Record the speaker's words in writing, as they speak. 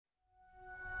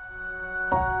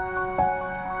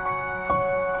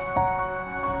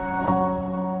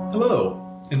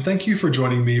and thank you for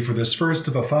joining me for this first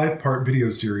of a 5-part video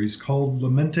series called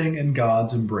Lamenting in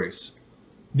God's Embrace.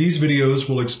 These videos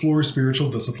will explore spiritual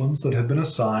disciplines that have been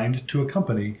assigned to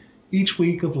accompany each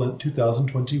week of Lent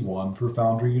 2021 for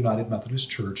Foundry United Methodist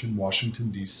Church in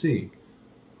Washington, D.C.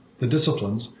 The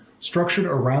disciplines, structured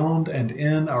around and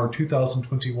in our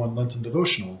 2021 Lenten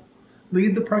Devotional,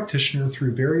 lead the practitioner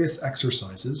through various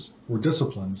exercises or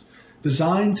disciplines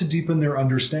designed to deepen their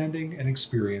understanding and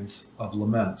experience of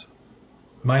lament.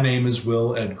 My name is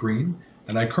Will Ed Green,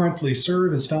 and I currently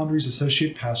serve as Foundry's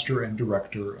Associate Pastor and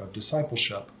Director of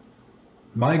Discipleship.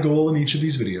 My goal in each of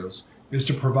these videos is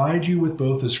to provide you with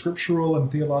both a scriptural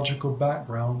and theological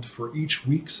background for each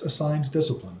week's assigned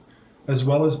discipline, as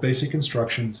well as basic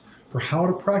instructions for how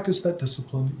to practice that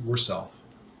discipline yourself.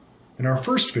 In our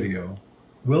first video,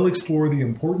 we'll explore the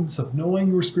importance of knowing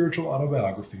your spiritual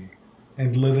autobiography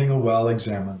and living a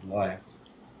well-examined life.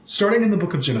 Starting in the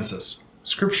book of Genesis,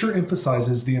 Scripture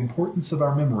emphasizes the importance of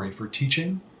our memory for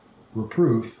teaching,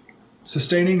 reproof,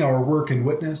 sustaining our work and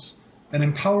witness, and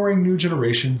empowering new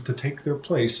generations to take their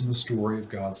place in the story of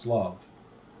God's love.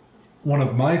 One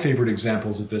of my favorite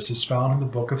examples of this is found in the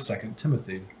book of 2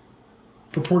 Timothy.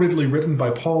 Purportedly written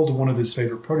by Paul to one of his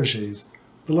favorite protégés,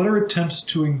 the letter attempts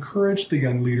to encourage the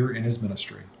young leader in his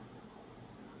ministry.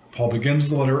 Paul begins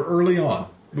the letter early on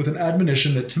with an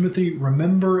admonition that Timothy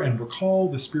remember and recall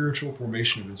the spiritual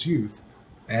formation of his youth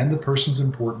and the persons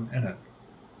important in it.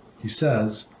 He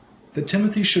says that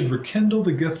Timothy should rekindle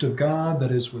the gift of God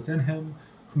that is within him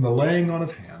from the laying on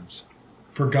of hands.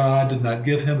 For God did not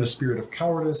give him a spirit of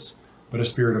cowardice, but a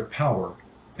spirit of power,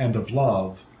 and of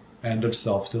love, and of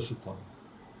self-discipline.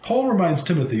 Paul reminds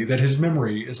Timothy that his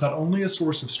memory is not only a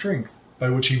source of strength by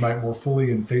which he might more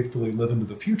fully and faithfully live into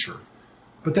the future,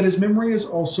 but that his memory is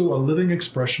also a living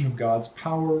expression of God's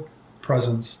power,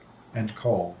 presence, and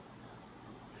call.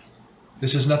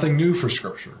 This is nothing new for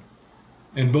Scripture.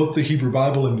 In both the Hebrew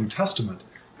Bible and New Testament,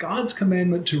 God's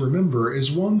commandment to remember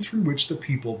is one through which the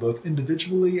people, both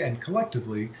individually and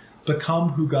collectively,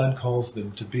 become who God calls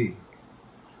them to be.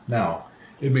 Now,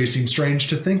 it may seem strange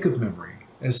to think of memory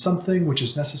as something which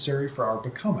is necessary for our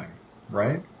becoming,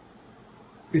 right?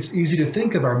 It's easy to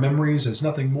think of our memories as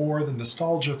nothing more than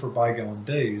nostalgia for bygone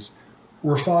days,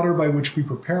 or fodder by which we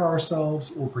prepare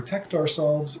ourselves or protect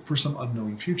ourselves for some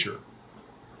unknown future.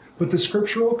 But the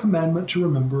scriptural commandment to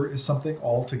remember is something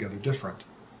altogether different.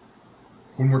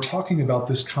 When we're talking about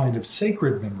this kind of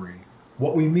sacred memory,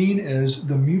 what we mean is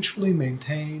the mutually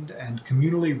maintained and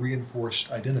communally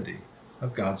reinforced identity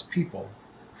of God's people.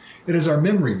 It is our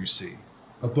memory, you see,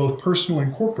 of both personal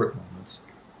and corporate moments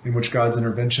in which God's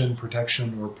intervention,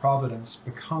 protection, or providence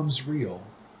becomes real,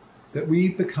 that we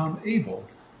become able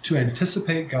to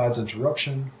anticipate God's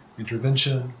intervention,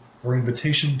 or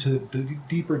invitation to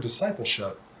deeper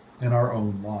discipleship in our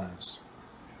own lives.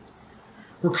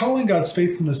 Recalling God's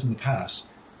faithfulness in the past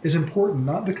is important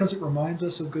not because it reminds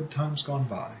us of good times gone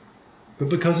by, but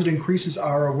because it increases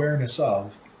our awareness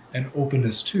of and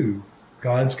openness to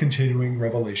God's continuing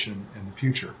revelation in the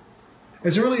future.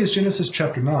 As early as Genesis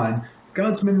chapter 9,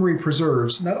 God's memory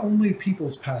preserves not only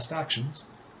people's past actions,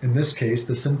 in this case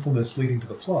the sinfulness leading to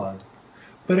the flood,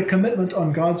 but a commitment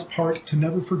on God's part to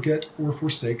never forget or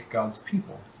forsake God's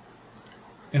people.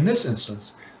 In this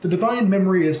instance, the divine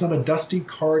memory is not a dusty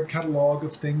card catalog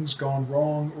of things gone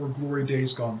wrong or glory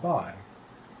days gone by,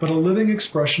 but a living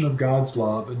expression of God's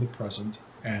love in the present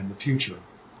and the future.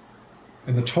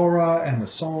 In the Torah and the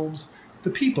Psalms, the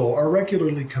people are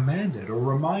regularly commanded or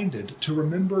reminded to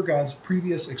remember God's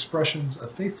previous expressions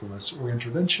of faithfulness or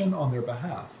intervention on their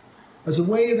behalf, as a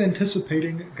way of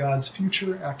anticipating God's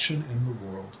future action in the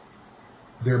world.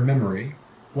 Their memory,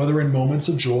 whether in moments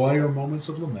of joy or moments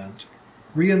of lament,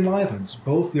 re-enlivens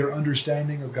both their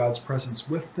understanding of God's presence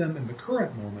with them in the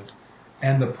current moment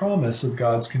and the promise of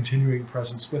God's continuing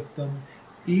presence with them,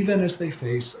 even as they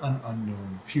face an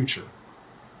unknown future.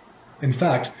 In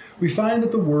fact, we find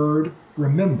that the word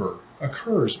remember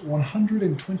occurs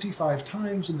 125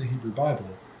 times in the Hebrew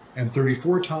Bible and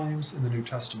 34 times in the New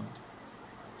Testament.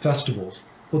 Festivals,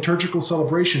 liturgical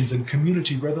celebrations, and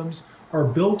community rhythms are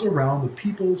built around the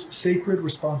people's sacred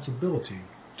responsibility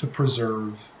to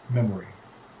preserve memory.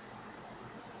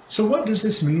 So what does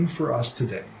this mean for us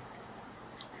today?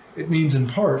 It means in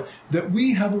part that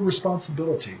we have a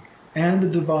responsibility and a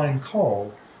divine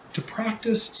call to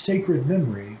practice sacred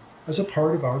memory as a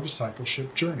part of our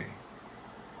discipleship journey.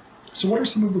 So what are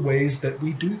some of the ways that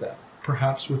we do that,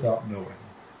 perhaps without knowing?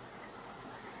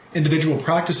 Individual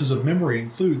practices of memory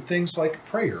include things like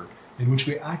prayer, in which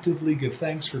we actively give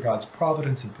thanks for God's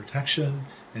providence and protection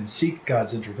and seek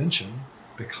God's intervention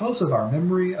because of our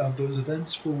memory of those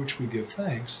events for which we give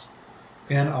thanks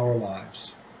in our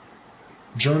lives.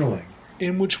 Journaling,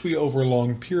 in which we over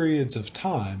long periods of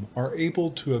time are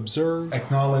able to observe,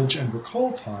 acknowledge, and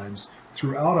recall times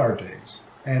throughout our days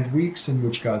and weeks in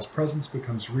which God's presence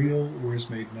becomes real or is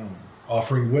made known.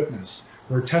 Offering witness,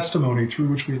 or testimony through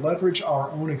which we leverage our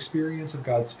own experience of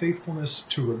God's faithfulness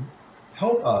to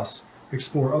help us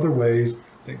explore other ways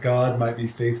that God might be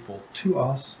faithful to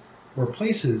us, or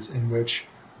places in which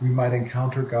we might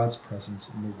encounter God's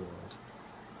presence in the world.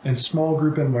 And small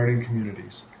group and learning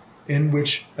communities, in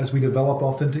which, as we develop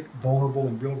authentic, vulnerable,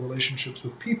 and real relationships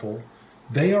with people,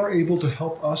 they are able to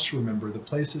help us remember the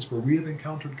places where we have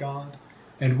encountered God,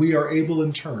 and we are able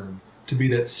in turn to be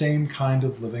that same kind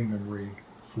of living memory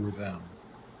for them.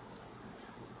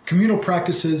 Communal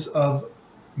practices of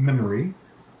memory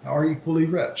are equally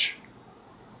rich.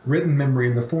 Written memory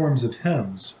in the forms of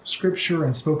hymns, scripture,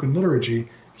 and spoken liturgy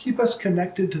keep us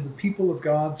connected to the people of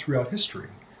God throughout history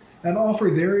and offer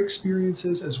their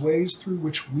experiences as ways through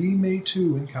which we may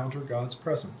too encounter God's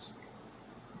presence.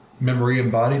 Memory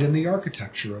embodied in the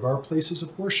architecture of our places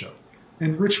of worship,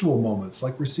 in ritual moments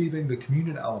like receiving the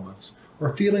communion elements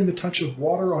or feeling the touch of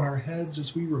water on our heads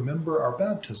as we remember our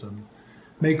baptism,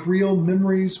 make real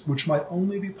memories which might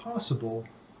only be possible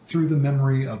through the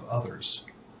memory of others.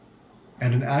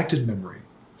 And an acted memory,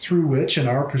 through which, in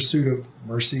our pursuit of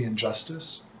mercy and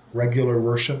justice, regular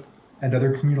worship, and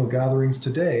other communal gatherings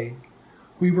today,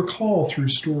 we recall through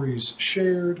stories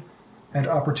shared and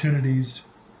opportunities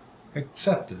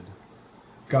accepted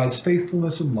God's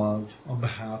faithfulness and love on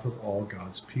behalf of all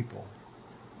God's people.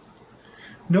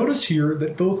 Notice here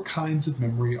that both kinds of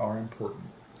memory are important,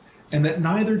 and that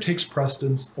neither takes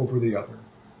precedence over the other.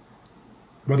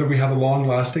 Whether we have a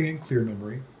long-lasting and clear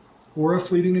memory, or a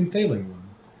fleeting and failing one,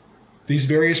 these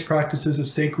various practices of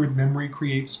sacred memory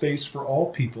create space for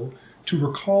all people to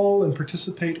recall and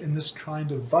participate in this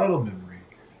kind of vital memory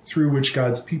through which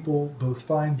God's people both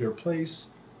find their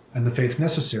place and the faith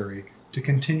necessary to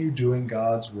continue doing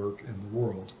God's work in the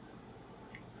world.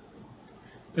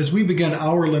 As we begin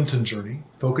our Lenten journey,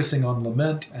 focusing on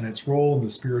lament and its role in the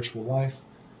spiritual life,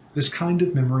 this kind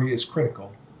of memory is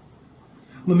critical.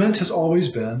 Lament has always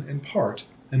been, in part,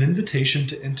 an invitation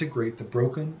to integrate the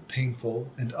broken,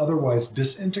 painful, and otherwise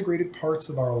disintegrated parts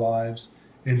of our lives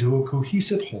into a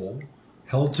cohesive whole,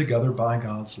 held together by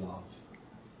God's love.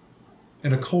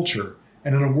 In a culture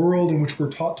and in a world in which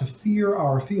we're taught to fear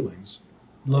our feelings,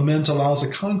 lament allows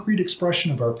a concrete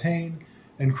expression of our pain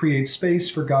and creates space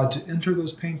for God to enter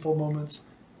those painful moments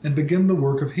and begin the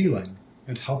work of healing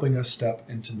and helping us step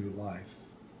into new life.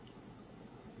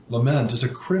 Lament is a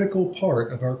critical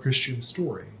part of our Christian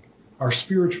story, our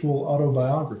spiritual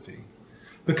autobiography,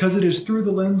 because it is through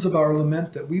the lens of our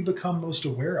lament that we become most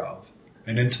aware of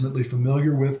and intimately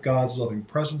familiar with God's loving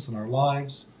presence in our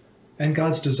lives and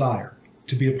God's desire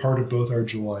to be a part of both our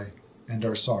joy and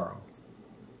our sorrow.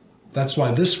 That's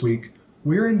why this week,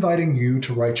 we're inviting you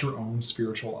to write your own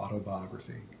spiritual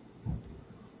autobiography.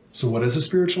 So what is a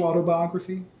spiritual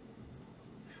autobiography?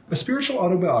 A spiritual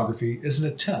autobiography is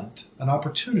an attempt, an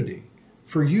opportunity,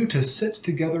 for you to sit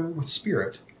together with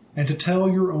Spirit and to tell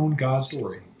your own God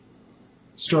story.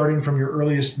 Starting from your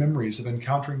earliest memories of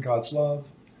encountering God's love,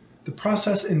 the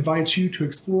process invites you to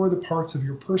explore the parts of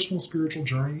your personal spiritual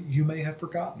journey you may have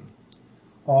forgotten,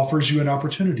 offers you an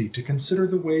opportunity to consider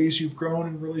the ways you've grown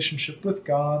in relationship with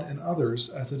God and others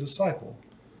as a disciple,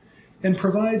 and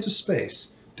provides a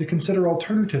space to consider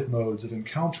alternative modes of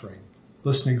encountering,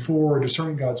 listening for, or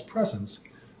discerning God's presence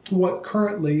to what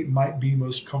currently might be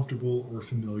most comfortable or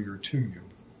familiar to you.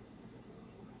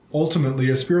 Ultimately,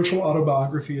 a spiritual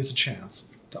autobiography is a chance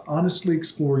to honestly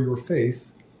explore your faith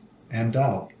and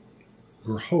doubt,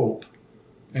 your hope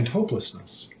and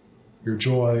hopelessness, your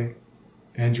joy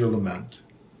and your lament.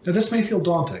 Now, this may feel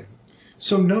daunting,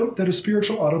 so note that a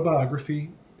spiritual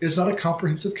autobiography is not a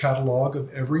comprehensive catalog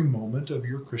of every moment of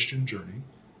your Christian journey,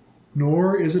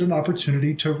 nor is it an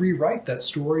opportunity to rewrite that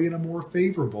story in a more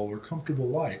favorable or comfortable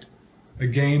light, a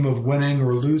game of winning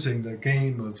or losing, the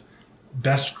game of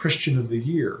best Christian of the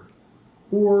year,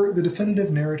 or the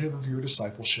definitive narrative of your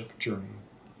discipleship journey.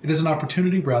 It is an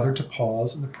opportunity rather to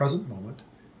pause in the present moment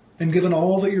and, given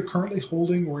all that you're currently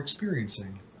holding or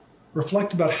experiencing,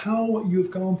 reflect about how what you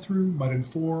have gone through might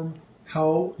inform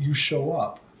how you show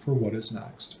up for what is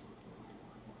next.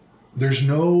 There's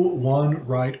no one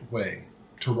right way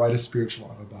to write a spiritual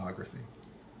autobiography.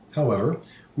 However,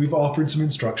 we've offered some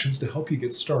instructions to help you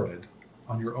get started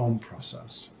on your own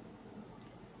process.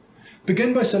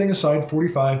 Begin by setting aside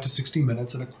 45 to 60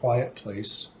 minutes in a quiet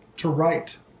place to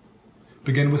write.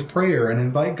 Begin with prayer and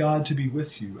invite God to be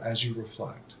with you as you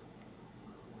reflect.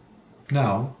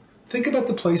 Now, think about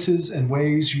the places and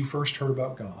ways you first heard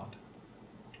about God.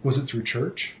 Was it through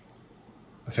church?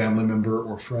 A family member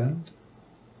or friend?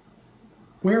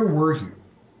 Where were you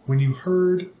when you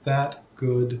heard that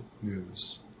good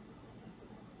news?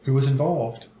 Who was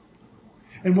involved?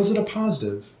 And was it a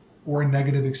positive or a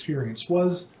negative experience?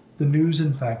 Was the news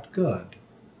in fact good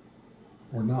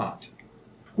or not?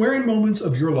 Where in moments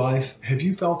of your life have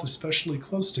you felt especially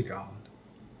close to God?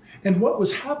 And what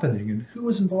was happening and who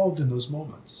was involved in those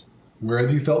moments? Where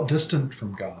have you felt distant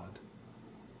from God?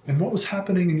 And what was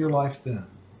happening in your life then?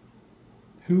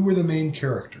 Who were the main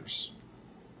characters?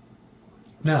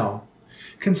 Now,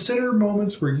 consider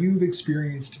moments where you've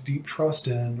experienced deep trust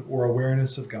in or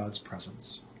awareness of God's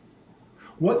presence.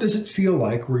 What does it feel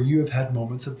like where you have had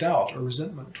moments of doubt or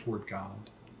resentment toward God?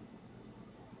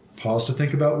 Pause to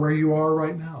think about where you are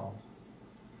right now.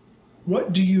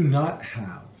 What do you not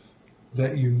have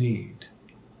that you need?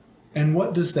 And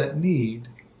what does that need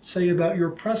say about your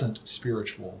present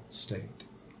spiritual state?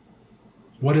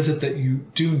 What is it that you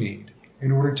do need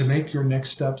in order to make your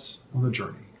next steps on the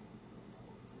journey?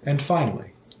 And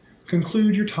finally,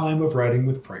 conclude your time of writing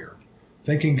with prayer,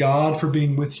 thanking God for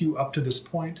being with you up to this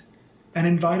point, and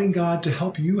inviting God to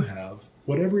help you have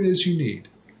whatever it is you need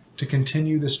to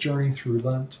continue this journey through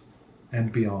Lent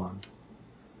and beyond.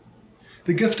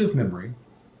 The gift of memory,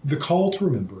 the call to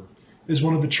remember, is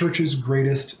one of the Church's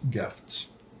greatest gifts.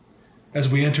 As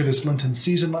we enter this Lenten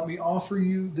season, let me offer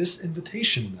you this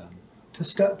invitation then to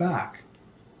step back,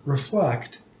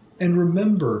 reflect, and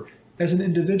remember as an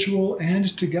individual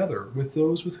and together with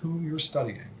those with whom you're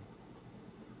studying.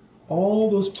 All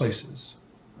those places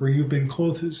where you've been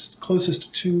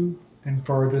closest to and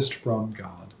farthest from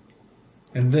God.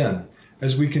 And then,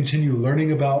 as we continue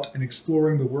learning about and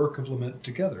exploring the work of lament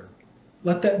together,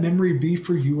 let that memory be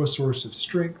for you a source of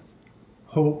strength,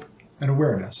 hope, and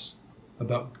awareness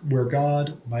about where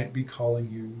God might be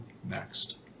calling you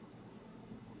next.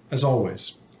 As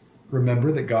always,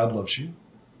 remember that God loves you,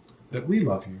 that we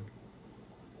love you.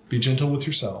 Be gentle with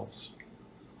yourselves,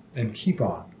 and keep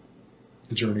on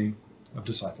the journey of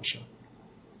discipleship.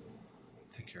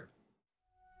 Take care.